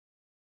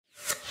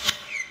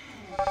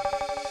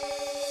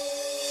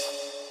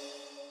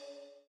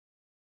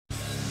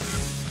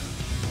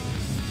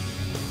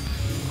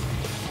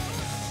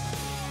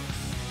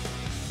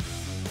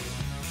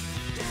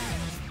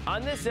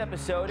On this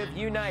episode of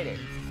United,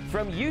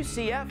 from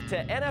UCF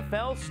to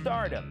NFL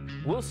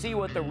stardom, we'll see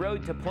what the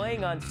road to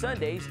playing on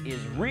Sundays is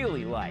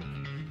really like.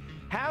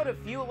 How to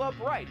fuel up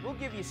right. We'll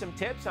give you some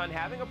tips on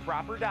having a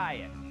proper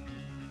diet.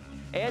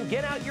 And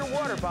get out your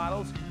water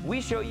bottles.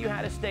 We show you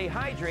how to stay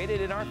hydrated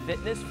in our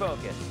fitness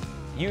focus.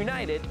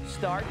 United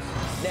starts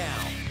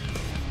now.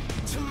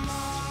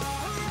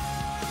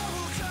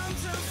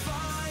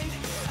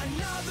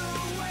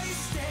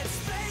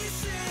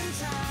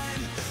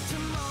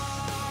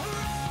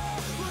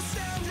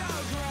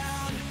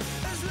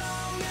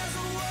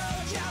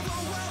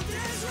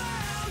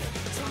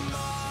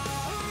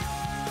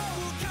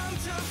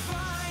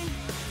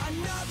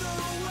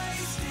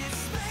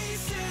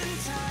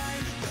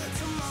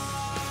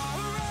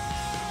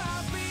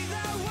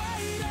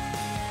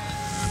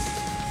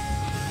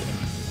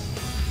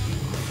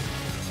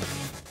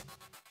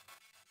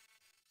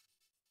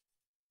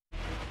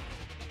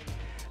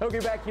 Okay,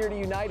 back here to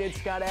United,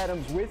 Scott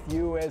Adams with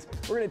you as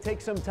we're going to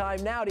take some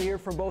time now to hear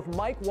from both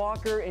Mike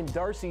Walker and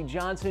Darcy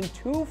Johnson,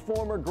 two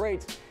former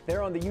greats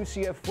there on the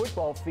UCF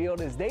football field,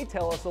 as they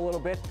tell us a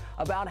little bit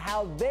about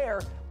how their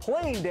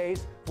playing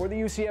days for the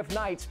UCF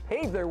Knights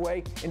paved their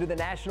way into the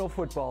National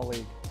Football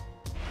League.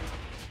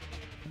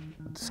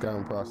 The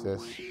scouting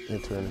process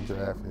entering the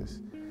draft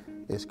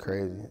is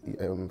crazy.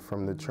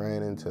 From the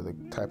training to the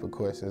type of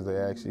questions they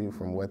ask you,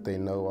 from what they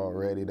know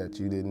already that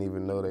you didn't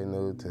even know they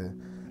knew, to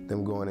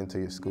them going into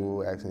your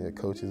school, asking your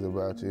coaches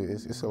about you.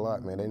 It's a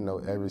lot, man. They know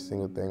every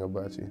single thing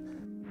about you.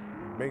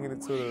 Making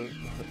it to the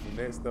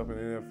next stuff in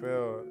the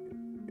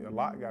NFL, a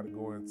lot got to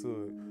go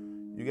into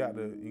it. You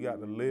got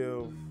to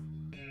live,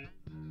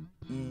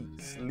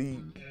 eat,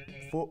 sleep,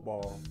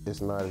 football. It's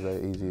not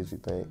as easy as you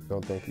think.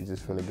 Don't think you're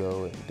just gonna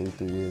go and do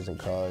 3 years in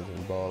college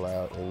and ball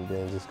out and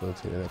then just go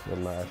to the NFL.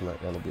 Nah, it's not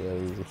gonna be that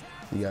easy.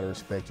 You gotta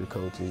respect your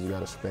coaches. You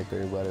gotta respect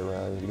everybody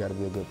around you. You gotta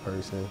be a good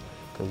person,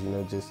 because you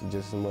know just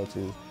as much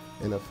as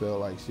NFL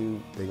likes you,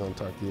 they're gonna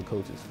talk to your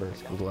coaches first.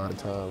 Because a lot of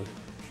times,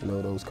 you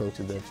know, those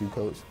coaches that you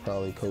coach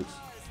probably coach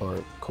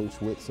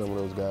with some of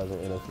those guys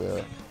in the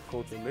NFL.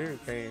 Coach O'Leary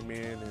came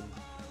in and,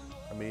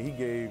 I mean, he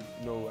gave,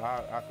 you know,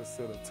 I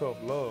consider tough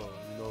love,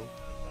 you know.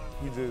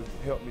 He just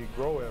helped me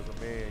grow as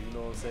a man, you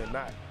know what I'm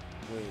saying?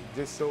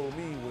 Just showed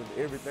me when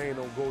everything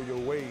don't go your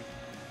way,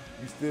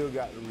 you still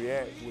got to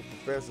react with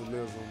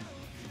professionalism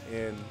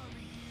and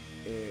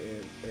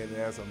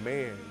as a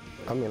man.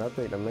 I mean, I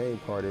think the main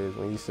part is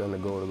when you set a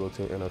goal to go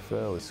to the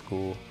NFL, it's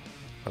school.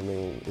 I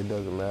mean, it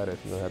doesn't matter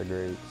if you don't have the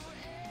grades.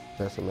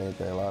 That's the main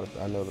thing.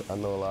 I know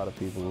a lot of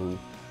people who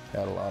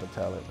had a lot of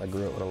talent. I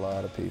grew up with a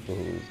lot of people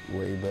who was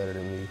way better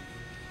than me,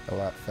 a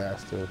lot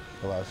faster,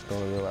 a lot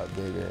stronger, a lot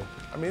bigger.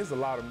 I mean, it's a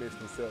lot of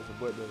misconceptions,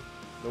 but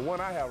the one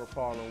I have a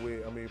problem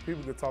with, I mean,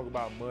 people can talk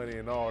about money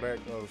and all that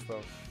other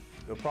stuff.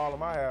 The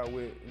problem I have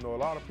with, you know, a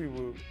lot of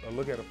people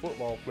look at a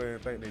football player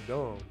and think they're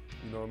dumb,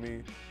 you know what I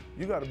mean?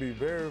 You got to be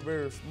very,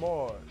 very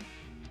smart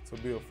to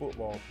be a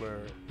football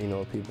player. You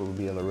know, people will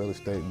be in the real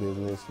estate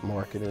business,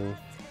 marketing,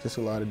 just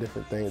a lot of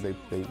different things they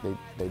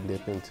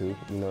dip into.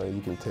 You know, you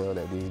can tell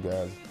that these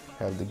guys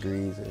have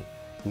degrees and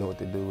know what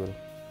to do with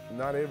them.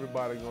 Not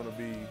everybody's going to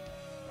be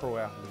pro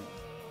athletes.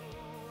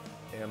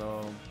 And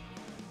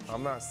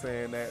I'm not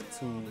saying that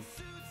to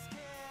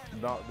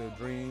knock their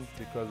dreams,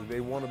 because if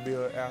they want to be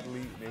an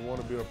athlete, they want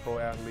to be a pro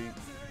athlete,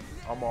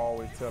 I'm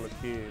always tell a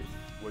kid,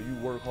 well, you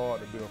work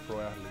hard to be a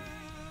pro athlete.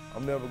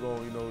 I'm never going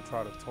to, you know,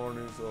 try to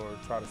tarnish or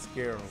try to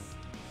scare them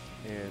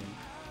and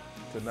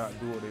to not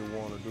do what they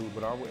want to do.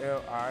 But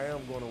I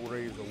am going to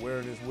raise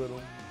awareness with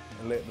them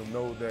and let them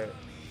know that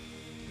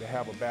they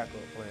have a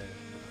backup plan.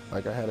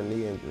 Like, I had a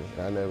knee injury.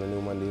 I never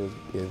knew my knee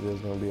if it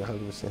was going to be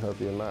 100%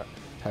 healthy or not.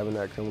 Having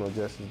that criminal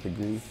justice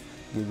degree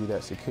gives you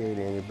that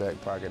security in your back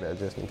pocket, that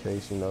just in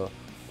case, you know,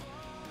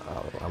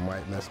 I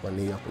might mess my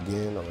knee up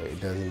again or it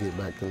doesn't get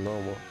back to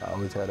normal. I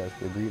always had that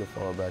degree to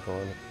fall back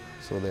on it.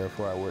 So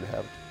therefore, I would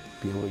have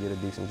be able to get a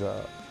decent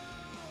job.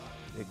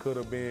 It could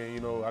have been, you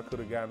know, I could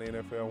have gotten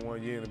the NFL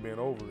 1 year and been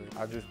over it.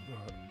 I just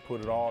put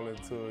it all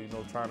into, you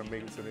know, trying to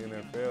make it to the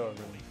NFL. And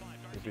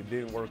if it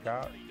didn't work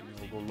out,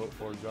 you know, go look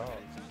for a job.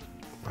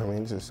 I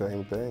mean, it's the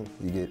same thing.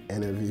 You get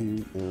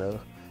interviewed, you know.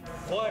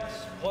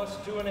 Flex, plus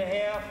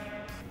 2.5,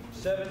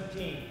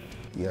 17.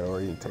 You got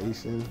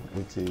orientation,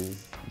 which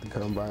is the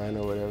combine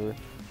or whatever,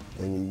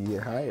 and you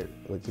get hired,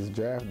 which is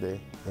draft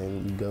day.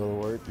 And you go to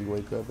work, you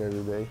wake up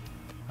every day.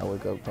 I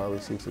wake up probably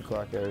 6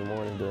 o'clock every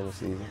morning during the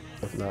season,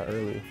 if not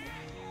earlier.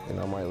 And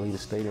I might leave the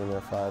stadium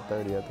at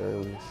 5:30 at the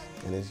earliest.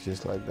 And it's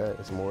just like that.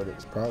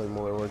 It's probably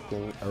more work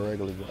than a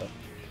regular job.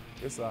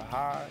 It's a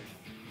high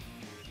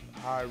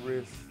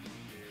risk,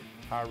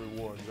 high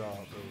reward job,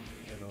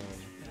 though. And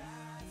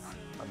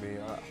I mean,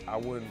 I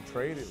wouldn't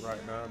trade it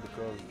right now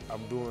because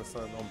I'm doing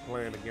something, I'm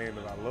playing the game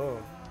that I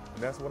love,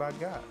 and that's what I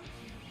got.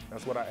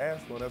 That's what I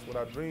asked for, that's what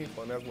I dreamed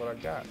for, and that's what I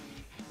got.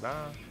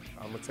 Now,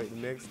 I'm gonna take the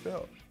next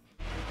step.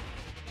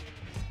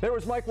 There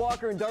was Mike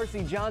Walker and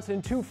Darcy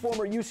Johnson, two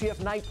former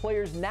UCF Knight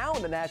players now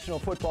in the National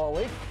Football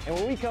League. And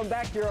when we come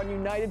back here on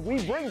United,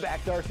 we bring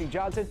back Darcy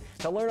Johnson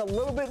to learn a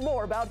little bit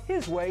more about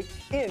his way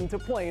into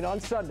playing on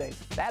Sundays.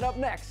 That up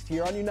next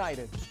here on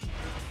United.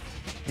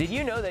 Did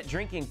you know that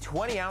drinking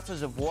 20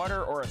 ounces of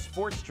water or a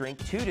sports drink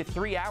 2 to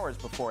 3 hours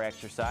before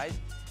exercise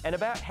and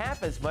about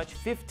half as much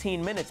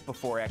 15 minutes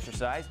before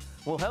exercise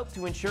will help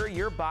to ensure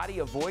your body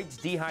avoids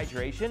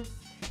dehydration?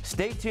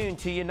 Stay tuned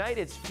to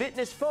United's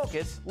Fitness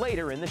Focus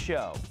later in the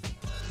show.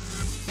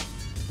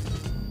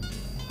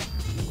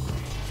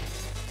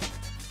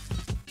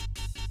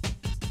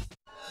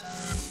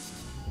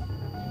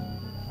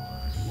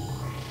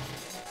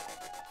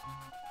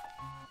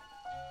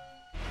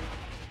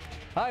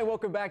 Hi,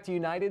 welcome back to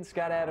United.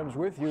 Scott Adams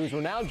with you as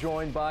we're now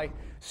joined by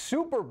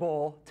Super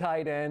Bowl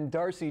tight end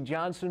Darcy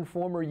Johnson,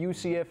 former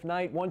UCF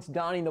Knight, once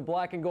donning the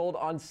black and gold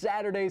on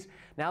Saturdays,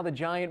 now the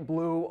giant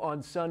blue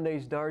on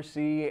Sundays.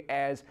 Darcy,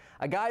 as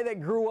a guy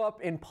that grew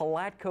up in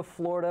Palatka,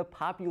 Florida,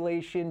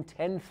 population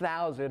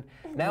 10,000,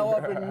 now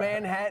up in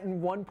Manhattan,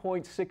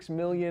 1.6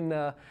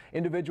 million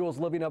individuals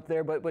living up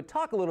there. But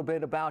talk a little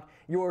bit about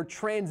your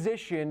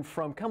transition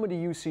from coming to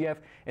UCF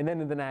and then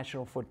to the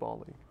National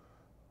Football League.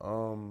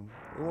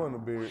 It wasn't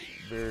a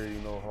very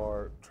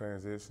hard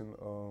transition.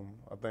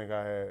 I think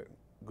I had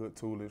good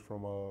toolage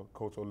from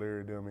Coach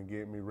O'Leary them and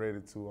get me ready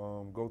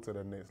to go to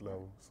that next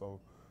level. So,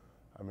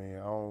 I mean,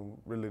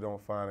 I really don't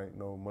find it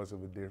much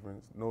of a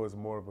difference. No, it's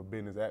more of a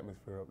business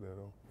atmosphere up there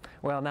though.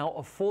 Well, now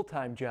a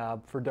full-time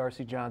job for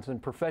Darcy Johnson,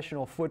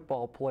 professional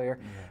football player,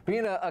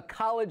 being a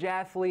college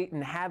athlete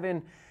and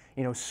having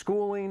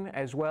schooling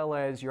as well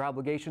as your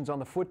obligations on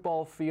the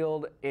football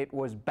field. It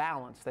was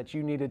balance that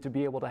you needed to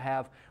be able to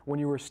have when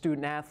you were a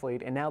student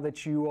athlete. And now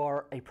that you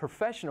are a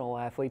professional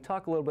athlete,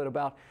 talk a little bit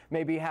about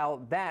maybe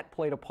how that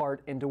played a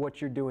part into what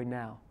you're doing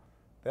now.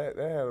 That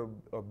had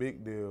a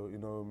big deal,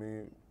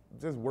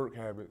 just work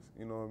habits,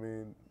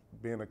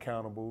 being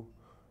accountable.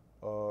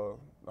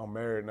 I'm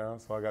married now,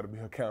 so I got to be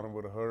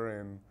accountable to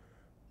her and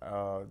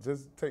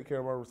just take care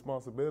of my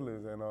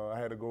responsibilities. And I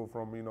had to go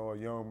from, a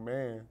young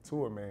man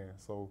to a man.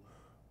 So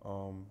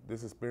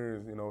this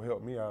experience,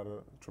 helped me out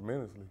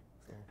tremendously.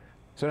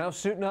 So now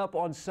suiting up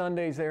on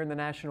Sundays there in the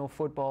National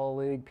Football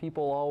League,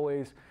 people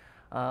always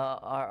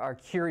are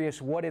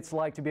curious what it's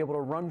like to be able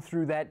to run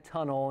through that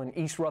tunnel in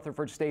East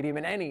Rutherford Stadium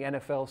and any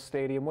NFL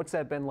stadium. What's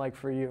that been like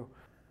for you?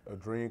 A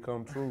dream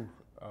come true.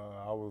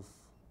 I was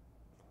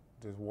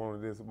just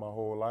wanted this my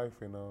whole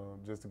life, and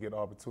just to get the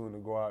opportunity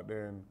to go out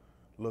there and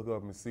look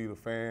up and see the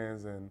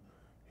fans and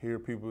hear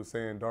people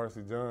saying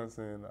Darcy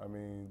Johnson, I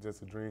mean,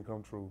 just a dream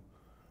come true.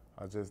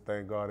 I just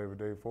thank God every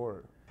day for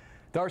it.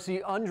 Darcy,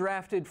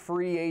 undrafted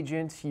free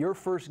agent, your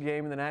first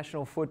game in the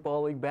National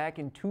Football League back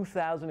in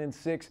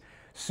 2006,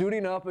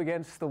 suiting up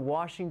against the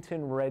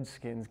Washington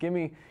Redskins. Give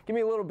me a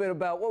little bit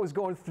about what was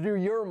going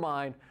through your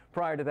mind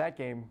prior to that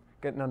game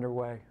getting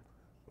underway.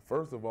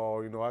 First of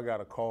all, I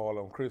got a call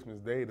on Christmas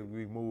Day that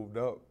we moved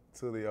up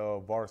to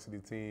the varsity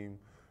team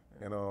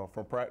and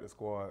from practice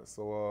squad.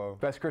 So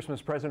best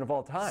Christmas present of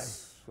all time.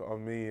 I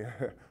mean,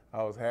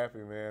 I was happy,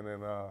 man,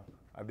 and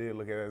I did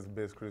look at it as the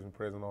best Christmas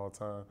present of all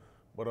time.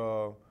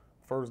 But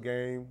first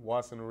game,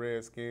 watching the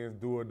Redskins,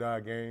 do or die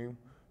game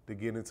to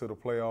get into the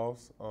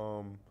playoffs,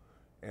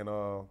 and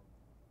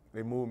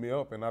they moved me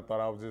up, and I thought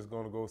I was just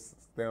going to go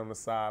stay on the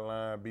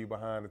sideline, be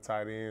behind the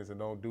tight ends, and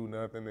don't do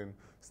nothing and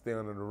stay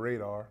under the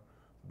radar.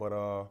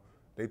 But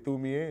they threw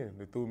me in.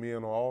 They threw me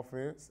in on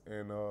offense,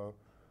 and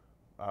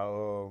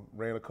I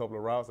ran a couple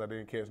of routes. I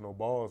didn't catch no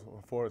balls,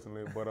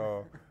 unfortunately, but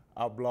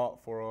I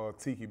blocked for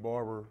Tiki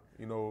Barber,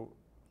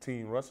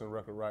 team rushing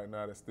record right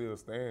now that still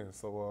stands.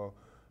 So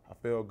I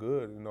felt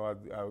good. I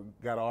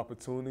got an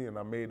opportunity and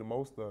I made the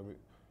most of it.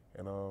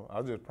 And I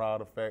was just proud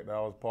of the fact that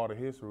I was part of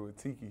history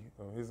with Tiki,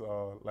 his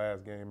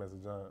last game as a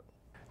Giant.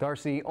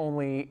 Darcy,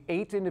 only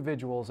 8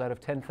 individuals out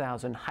of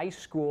 10,000 high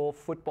school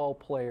football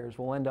players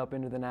will end up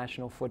into the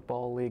National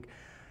Football League.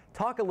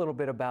 Talk a little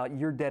bit about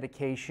your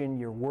dedication,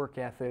 your work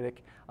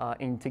ethic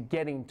into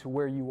getting to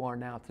where you are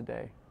now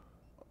today.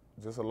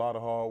 Just a lot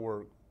of hard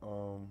work.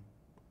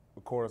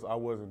 Of course, I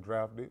wasn't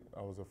drafted.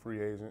 I was a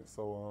free agent,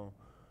 so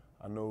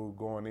I knew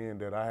going in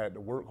that I had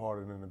to work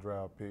harder than the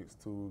draft picks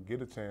to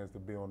get a chance to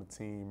be on the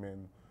team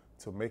and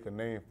to make a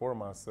name for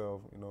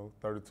myself.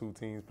 32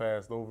 teams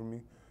passed over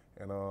me,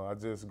 and I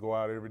just go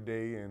out every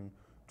day and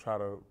try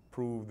to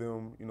prove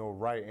them,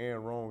 right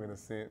and wrong in a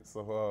sense.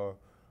 So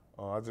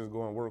I just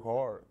go and work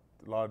hard.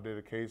 A lot of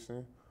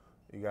dedication.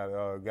 You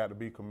got to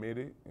be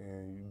committed,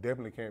 and you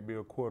definitely can't be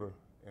a quitter.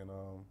 And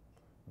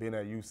being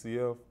at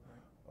UCF,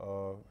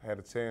 had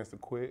a chance to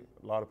quit.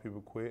 A lot of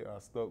people quit. I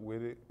stuck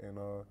with it, and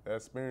that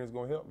experience is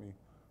going to help me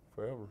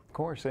forever. Of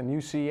course, and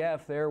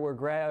UCF, there where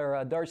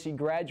Darcy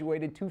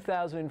graduated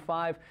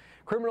 2005,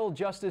 criminal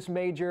justice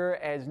major,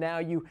 as now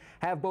you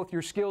have both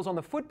your skills on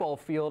the football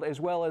field as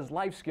well as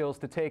life skills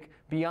to take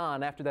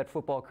beyond after that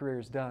football career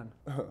is done.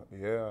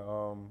 Yeah,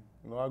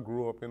 I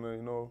grew up in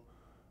a,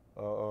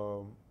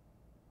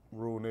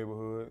 rural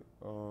neighborhood.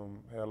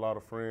 Had a lot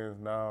of friends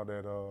now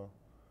that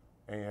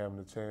ain't having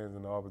the chance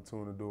and the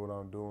opportunity to do what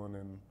I'm doing.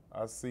 And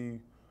I see,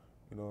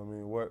 you know what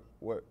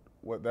I mean,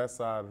 what that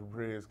side of the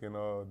bridge can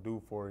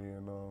do for you.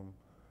 And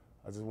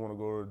I just want to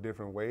go a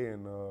different way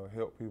and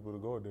help people to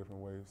go a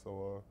different way.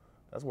 So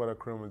that's what a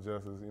criminal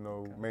justice, you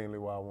know, mainly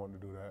why I want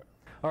to do that.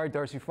 All right,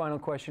 Darcy, final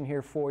question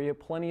here for you.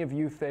 Plenty of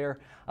youth there,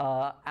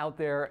 out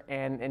there,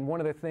 and one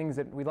of the things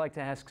that we'd like to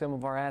ask some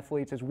of our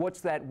athletes is what's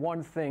that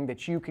one thing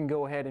that you can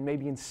go ahead and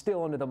maybe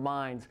instill into the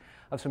minds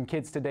of some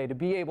kids today to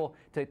be able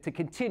to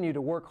continue to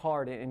work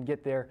hard and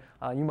get there?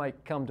 You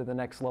might come to the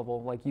next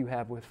level like you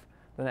have with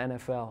the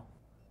NFL.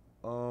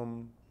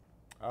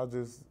 I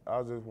just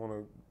want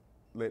to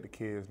let the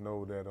kids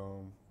know that,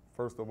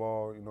 first of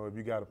all, you know, if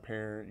you got a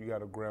parent, you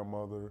got a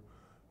grandmother,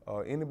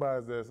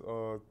 anybody that's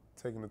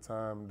taking the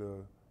time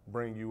to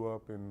bring you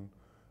up, and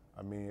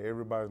I mean,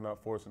 everybody's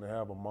not fortunate to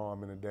have a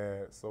mom and a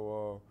dad.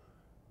 So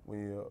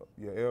when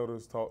your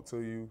elders talk to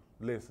you,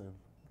 listen.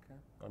 Okay.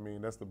 I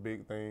mean, that's the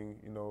big thing.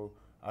 You know,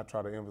 I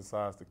try to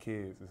emphasize to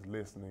kids is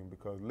listening,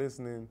 because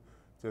listening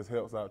just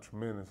helps out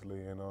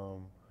tremendously. And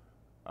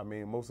I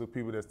mean, most of the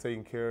people that's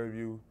taking care of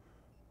you,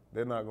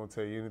 they're not going to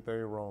tell you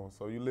anything wrong.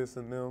 So you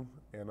listen to them,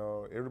 and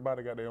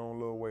everybody got their own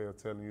little way of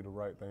telling you the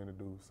right thing to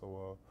do.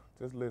 So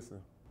just listen.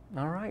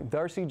 All right,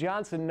 Darcy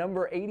Johnson,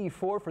 number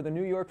 84 for the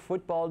New York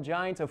Football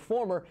Giants, a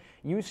former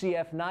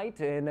UCF Knight.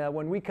 And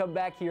when we come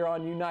back here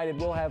on United,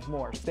 we'll have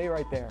more. Stay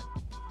right there.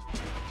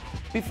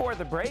 Before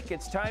the break,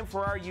 it's time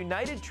for our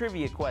United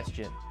trivia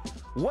question.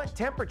 What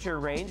temperature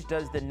range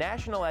does the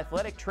National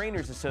Athletic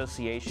Trainers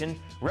Association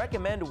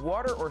recommend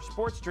water or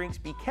sports drinks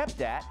be kept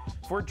at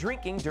for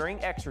drinking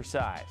during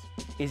exercise?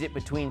 Is it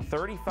between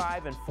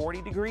 35 and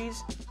 40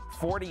 degrees,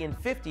 40 and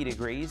 50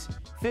 degrees,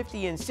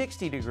 50 and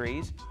 60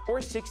 degrees, or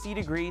 60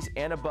 degrees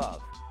and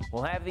above?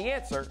 We'll have the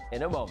answer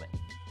in a moment.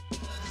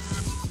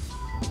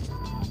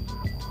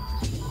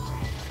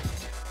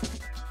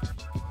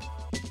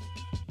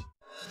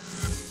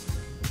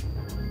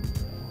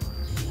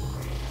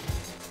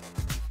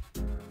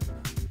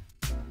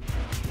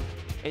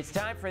 It's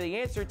time for the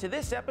answer to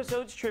this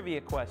episode's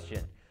trivia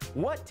question.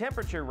 What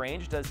temperature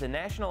range does the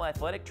National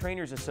Athletic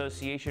Trainers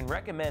Association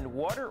recommend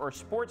water or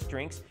sports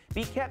drinks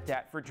be kept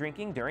at for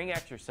drinking during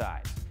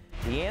exercise?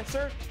 The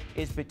answer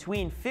is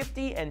between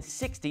 50 and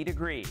 60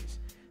 degrees.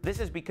 This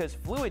is because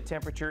fluid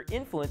temperature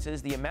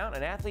influences the amount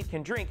an athlete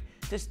can drink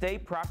to stay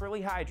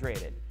properly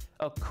hydrated.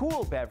 A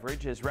cool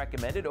beverage is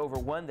recommended over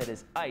one that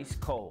is ice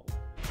cold.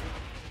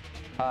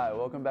 Hi,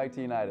 welcome back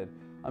to United.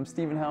 I'm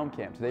Stephen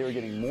Helmkamp. Today we're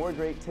getting more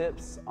great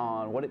tips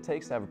on what it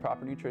takes to have a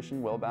proper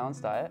nutrition,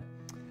 well-balanced diet.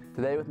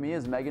 Today with me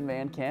is Megan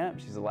Van Camp.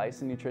 She's a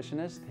licensed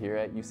nutritionist here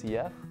at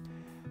UCF.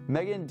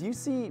 Megan, do you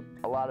see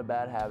a lot of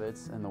bad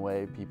habits in the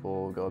way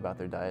people go about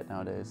their diet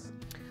nowadays?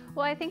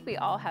 Well, I think we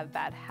all have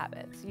bad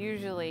habits.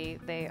 Usually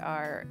they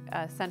are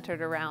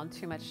centered around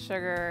too much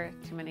sugar,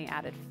 too many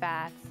added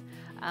fats.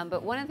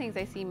 But one of the things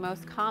I see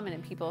most common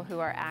in people who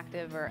are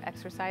active or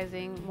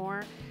exercising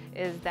more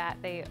is that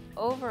they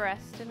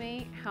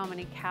overestimate how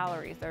many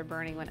calories they're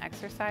burning when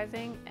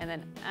exercising and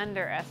then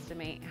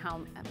underestimate how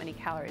many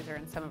calories are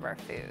in some of our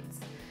foods.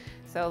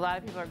 So a lot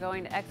of people are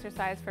going to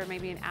exercise for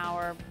maybe an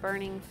hour,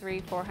 burning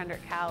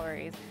 300-400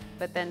 calories,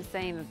 but then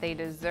saying that they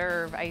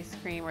deserve ice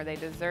cream or they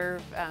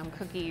deserve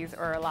cookies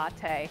or a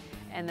latte,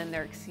 and then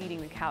they're exceeding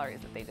the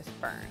calories that they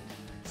just burned.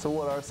 So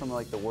what are some of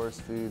like the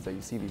worst foods that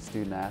you see these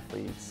student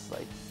athletes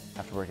like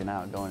after working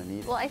out going and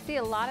eating? Well, I see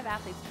a lot of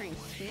athletes turning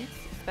sweets,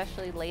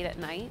 especially late at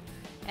night,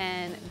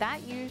 and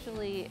that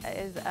usually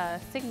is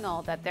a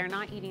signal that they're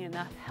not eating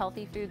enough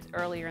healthy foods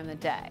earlier in the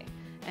day,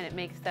 and it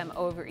makes them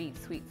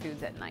overeat sweet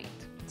foods at night.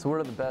 So what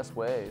are the best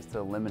ways to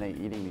eliminate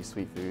eating these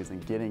sweet foods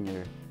and getting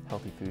your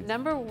healthy foods?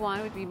 Number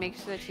one would be make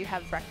sure that you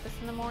have breakfast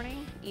in the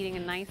morning, eating a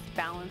nice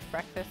balanced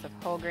breakfast of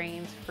whole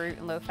grains, fruit,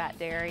 and low-fat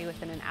dairy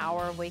within an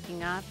hour of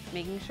waking up,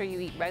 making sure you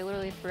eat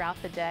regularly throughout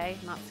the day,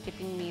 not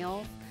skipping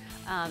meals,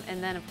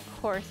 and then of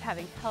course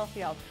having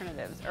healthy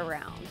alternatives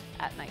around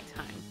at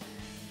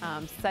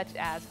nighttime, such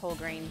as whole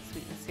grain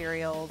sweetened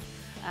cereals,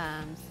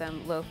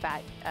 some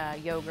low-fat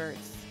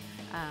yogurts,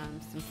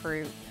 some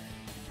fruit,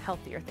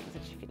 healthier things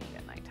that you can eat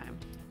at nighttime.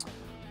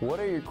 What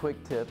are your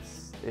quick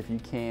tips if you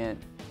can't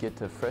get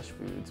to fresh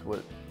foods?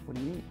 What do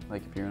you eat?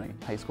 Like if you're in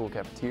a high school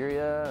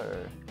cafeteria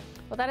or?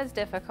 Well, that is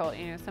difficult.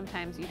 You know,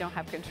 sometimes you don't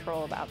have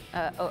control about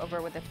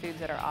over what the foods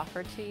that are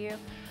offered to you.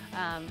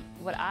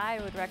 What I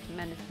would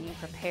recommend is being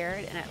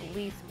prepared and at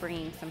least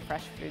bringing some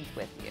fresh foods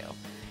with you.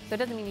 So it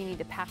doesn't mean you need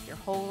to pack your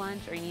whole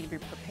lunch or you need to be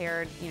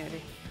prepared, you know,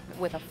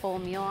 with a full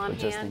meal on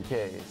hand. Just in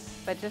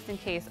case. But just in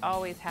case,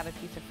 always have a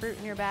piece of fruit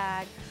in your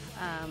bag,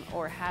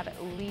 or have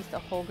at least a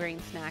whole grain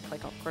snack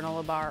like a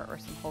granola bar or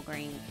some whole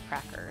grain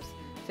crackers,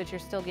 so that you're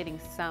still getting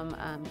some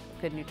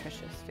good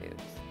nutritious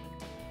foods.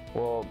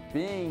 Well,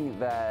 being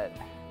that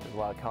there's a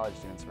lot of college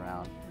students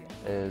around,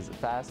 is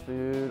fast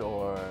food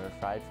or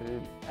fried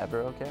food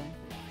ever okay?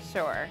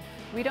 Sure.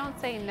 We don't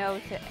say no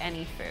to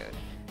any food.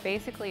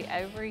 Basically,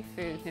 every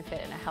food can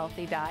fit in a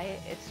healthy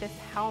diet. It's just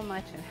how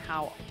much and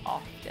how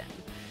often.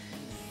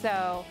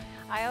 So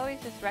I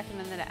always just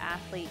recommend that an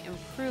athlete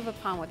improve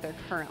upon what they're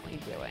currently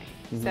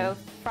doing. So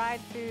fried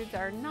foods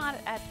are not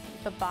at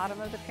the bottom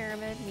of the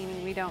pyramid,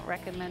 meaning we don't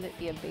recommend it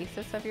be a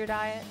basis of your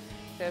diet.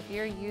 So if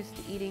you're used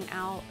to eating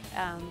out,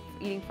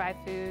 eating fried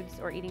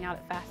foods or eating out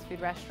at fast food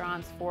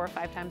restaurants 4 or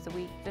 5 times a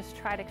week, just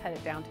try to cut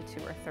it down to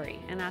 2 or 3,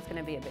 and that's going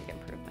to be a big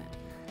improvement.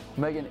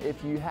 Megan,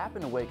 if you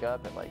happen to wake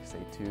up at like say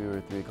 2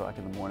 or 3 o'clock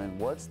in the morning,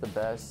 what's the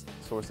best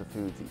source of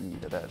food to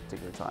eat at that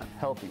particular time,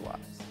 healthy-wise?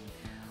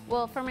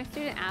 Well, for my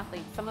student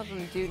athletes, some of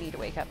them do need to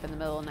wake up in the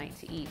middle of the night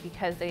to eat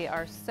because they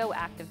are so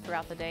active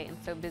throughout the day and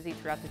so busy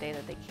throughout the day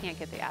that they can't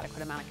get the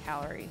adequate amount of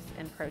calories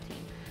and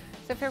protein.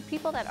 So for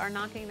people that are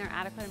not getting their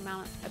adequate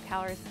amount of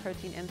calories and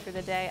protein in through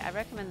the day, I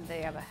recommend that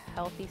they have a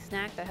healthy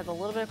snack that has a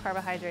little bit of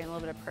carbohydrate and a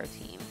little bit of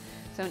protein.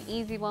 So an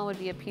easy one would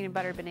be a peanut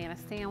butter banana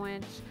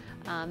sandwich.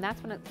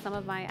 That's when some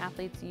of my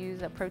athletes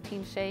use a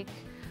protein shake,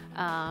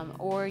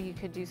 or you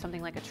could do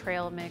something like a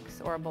trail mix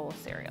or a bowl of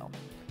cereal.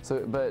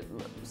 So, but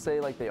say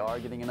like they are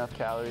getting enough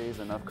calories,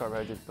 enough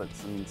carbohydrates, but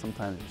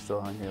sometimes you're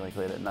still hungry like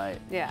late at night.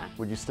 Yeah.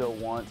 Would you still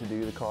want to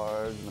do the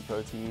carbs and the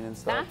protein and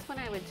stuff? That's when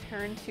I would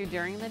turn to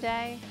during the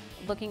day,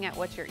 looking at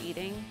what you're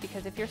eating,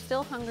 because if you're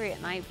still hungry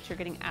at night but you're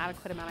getting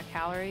adequate amount of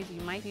calories, you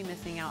might be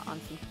missing out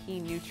on some key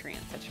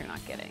nutrients that you're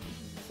not getting.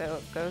 So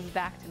it goes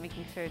back to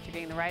making sure that you're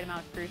getting the right amount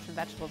of fruits and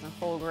vegetables and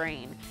whole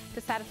grain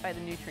to satisfy the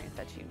nutrients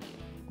that you need.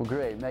 Well,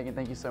 great. Megan,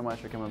 thank you so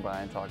much for coming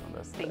by and talking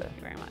with us today. Thank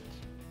you very much.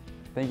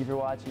 Thank you for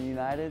watching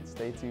United.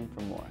 Stay tuned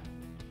for more.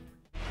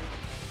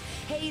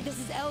 Hey, this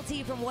is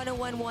LT from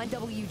 101.1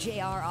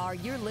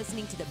 WJRR. You're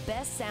listening to the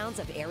best sounds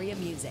of area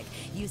music.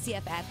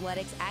 UCF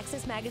Athletics,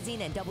 Access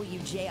Magazine, and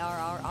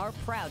WJRR are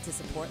proud to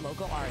support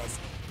local artists.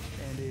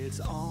 And it's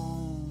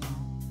on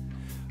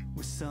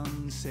with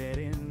sunset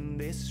in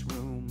this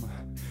room,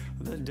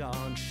 the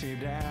dog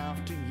shaped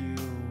after you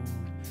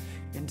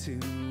into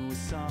a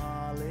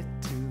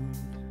solitude.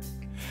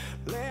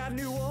 Let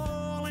New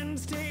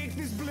Orleans take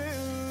these blues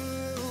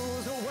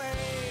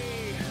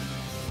away.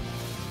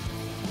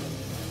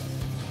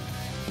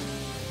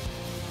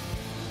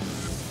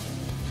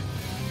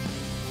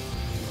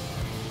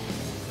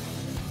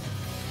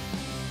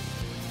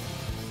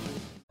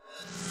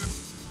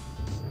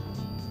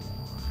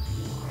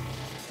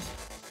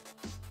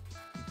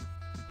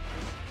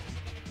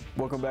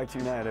 Welcome back to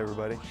United,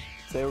 everybody.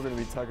 Today we're going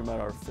to be talking about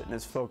our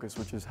fitness focus,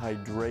 which is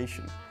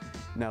hydration.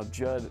 Now,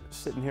 Judd,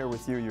 sitting here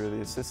with you, you're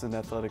the assistant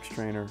athletics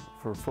trainer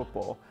for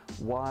football.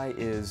 Why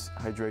is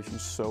hydration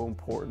so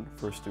important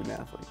for a student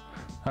athlete?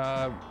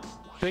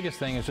 Biggest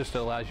thing is just it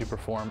allows you to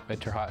perform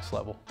at your highest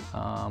level,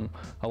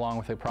 along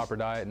with a proper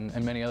diet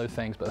and many other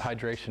things. But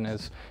hydration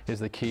is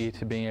the key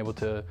to being able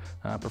to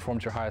perform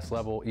at your highest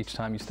level each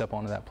time you step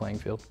onto that playing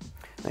field.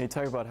 Now, you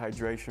talk about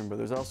hydration, but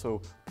there's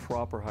also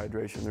proper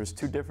hydration. There's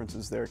two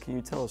differences there. Can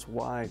you tell us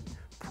why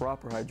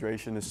proper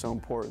hydration is so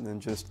important than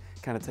just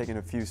kind of taking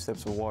a few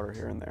sips of water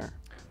here and there?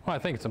 Well, I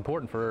think it's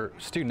important for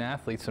student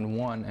athletes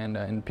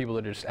and people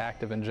that are just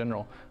active in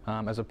general,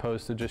 as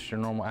opposed to just your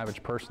normal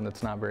average person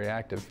that's not very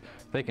active.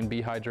 They can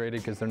be hydrated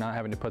because they're not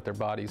having to put their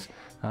bodies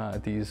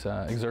at these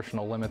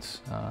exertional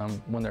limits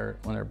when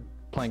they're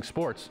playing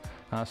sports.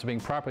 So being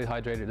properly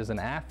hydrated as an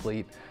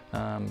athlete,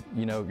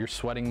 you know, you're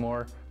sweating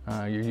more,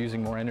 you're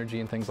using more energy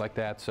and things like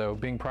that. So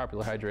being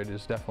properly hydrated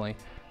is definitely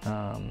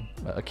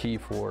a key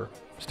for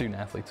student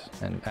athletes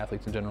and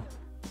athletes in general.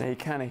 Now you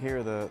kind of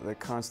hear the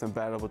constant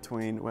battle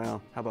between,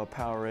 well, how about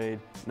Powerade,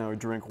 no,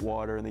 drink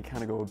water, and they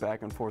kind of go a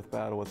back and forth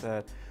battle with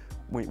that.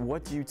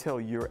 What do you tell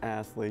your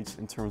athletes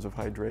in terms of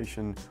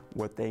hydration,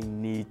 what they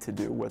need to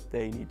do, what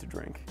they need to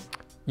drink?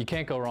 You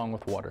can't go wrong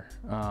with water.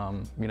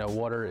 You know,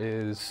 water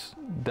is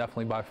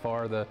definitely by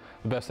far the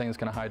best thing that's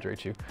going to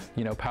hydrate you.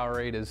 You know,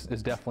 Powerade is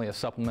definitely a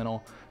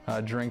supplemental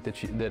drink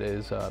that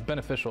is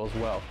beneficial as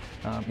well.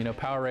 You know,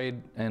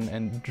 Powerade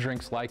and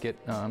drinks like it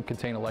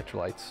contain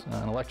electrolytes.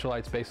 And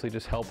electrolytes basically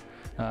just help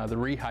the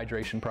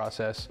rehydration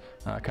process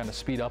kind of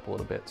speed up a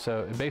little bit. So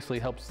it basically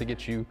helps to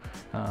get you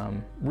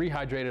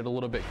rehydrated a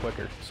little bit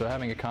quicker. So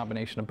having a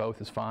combination of both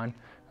is fine,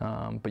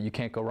 but you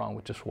can't go wrong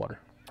with just water.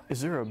 Is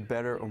there a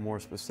better or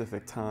more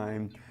specific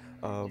time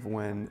of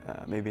when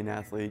maybe an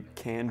athlete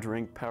can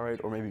drink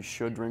Powerade or maybe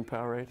should drink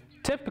Powerade?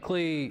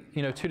 Typically,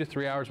 you know, 2 to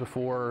 3 hours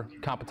before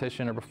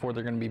competition or before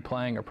they're going to be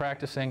playing or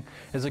practicing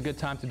is a good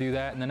time to do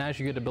that. And then as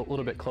you get a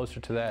little bit closer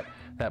to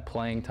that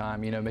playing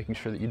time, you know, making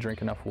sure that you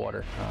drink enough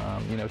water.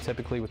 You know,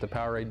 typically with the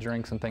Powerade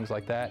drinks and things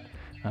like that,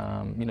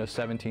 you know,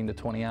 17 to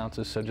 20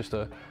 ounces, so just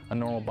a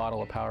normal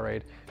bottle of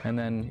Powerade, and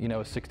then, you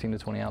know, a 16 to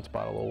 20 ounce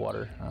bottle of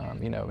water,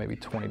 you know, maybe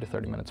 20 to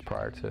 30 minutes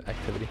prior to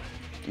activity.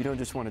 You don't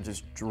just want to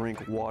just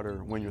drink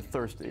water when you're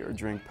thirsty or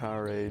drink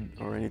Powerade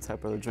or any type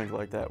of other drink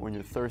like that when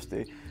you're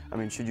thirsty. I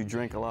mean, should you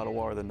drink a lot of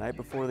water the night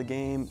before the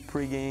game,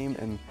 pre-game,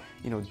 and,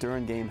 you know,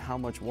 during game, how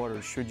much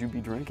water should you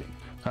be drinking?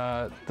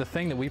 The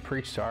thing that we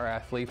preach to our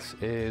athletes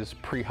is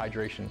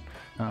pre-hydration.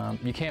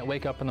 You can't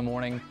wake up in the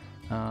morning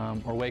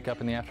or wake up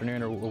in the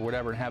afternoon or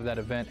whatever and have that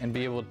event and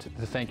be able to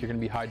think you're going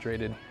to be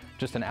hydrated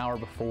just an hour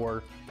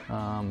before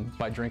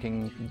by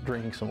drinking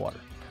some water.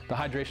 The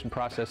hydration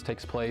process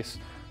takes place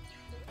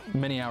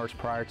many hours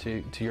prior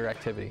to your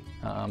activity.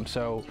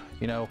 So,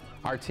 you know,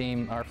 our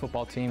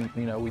football team,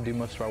 you know, we do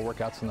most of our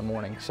workouts in the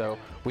morning. So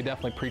we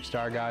definitely preach to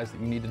our guys that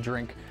you need to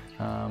drink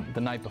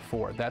the night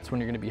before. That's when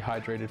you're going to be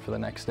hydrated for the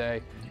next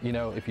day. You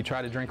know, if you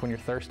try to drink when you're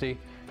thirsty,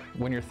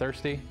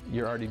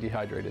 you're already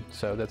dehydrated.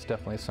 So that's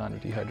definitely a sign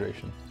of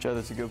dehydration. Joe,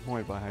 that's a good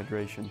point about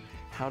hydration.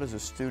 How does a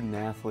student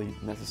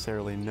athlete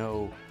necessarily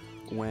know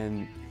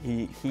when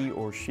he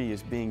or she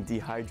is being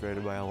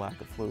dehydrated by a lack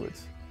of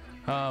fluids?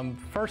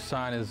 First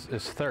sign is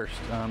thirst.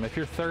 If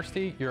you're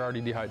thirsty, you're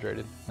already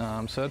dehydrated.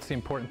 So that's the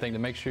important thing, to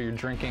make sure you're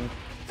drinking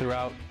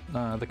throughout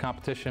the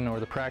competition or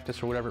the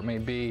practice or whatever it may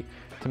be,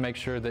 to make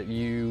sure that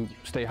you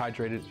stay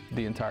hydrated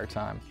the entire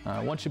time.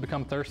 Once you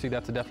become thirsty,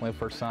 that's definitely a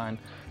first sign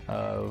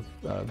of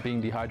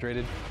being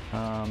dehydrated.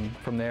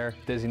 From there,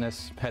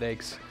 dizziness,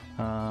 headaches,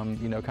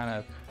 you know, kind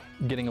of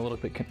getting a little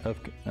bit of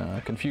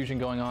confusion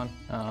going on,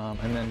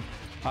 and then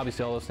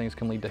obviously all those things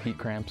can lead to heat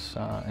cramps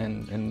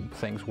and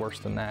things worse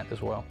than that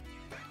as well.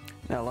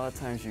 Now, a lot of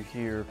times you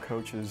hear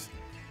coaches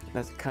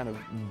that's kind of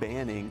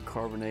banning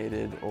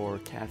carbonated or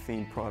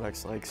caffeine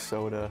products like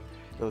soda,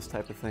 those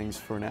type of things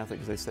for an athlete,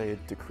 because they say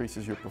it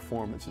decreases your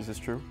performance. Is this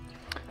true?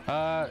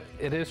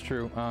 It is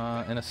true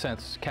in a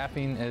sense.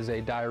 Caffeine is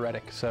a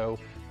diuretic, so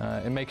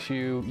it makes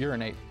you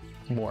urinate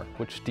more,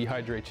 which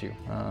dehydrates you.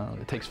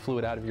 It takes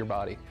fluid out of your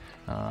body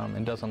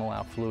and doesn't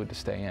allow fluid to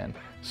stay in.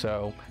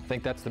 So I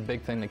think that's the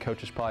big thing that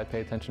coaches probably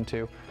pay attention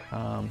to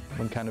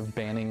when kind of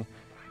banning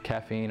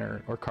caffeine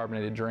or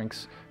carbonated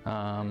drinks.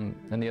 And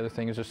the other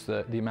thing is just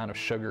the amount of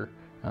sugar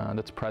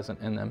that's present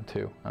in them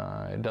too.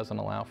 It doesn't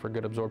allow for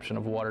good absorption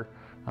of water,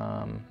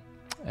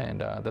 and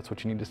that's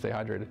what you need to stay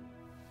hydrated.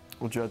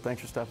 Well, Judd,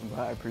 thanks for stopping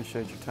by. I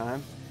appreciate your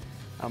time.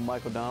 I'm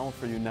Mike O'Donnell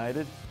for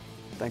United.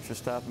 Thanks for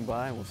stopping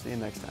by, and we'll see you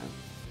next time.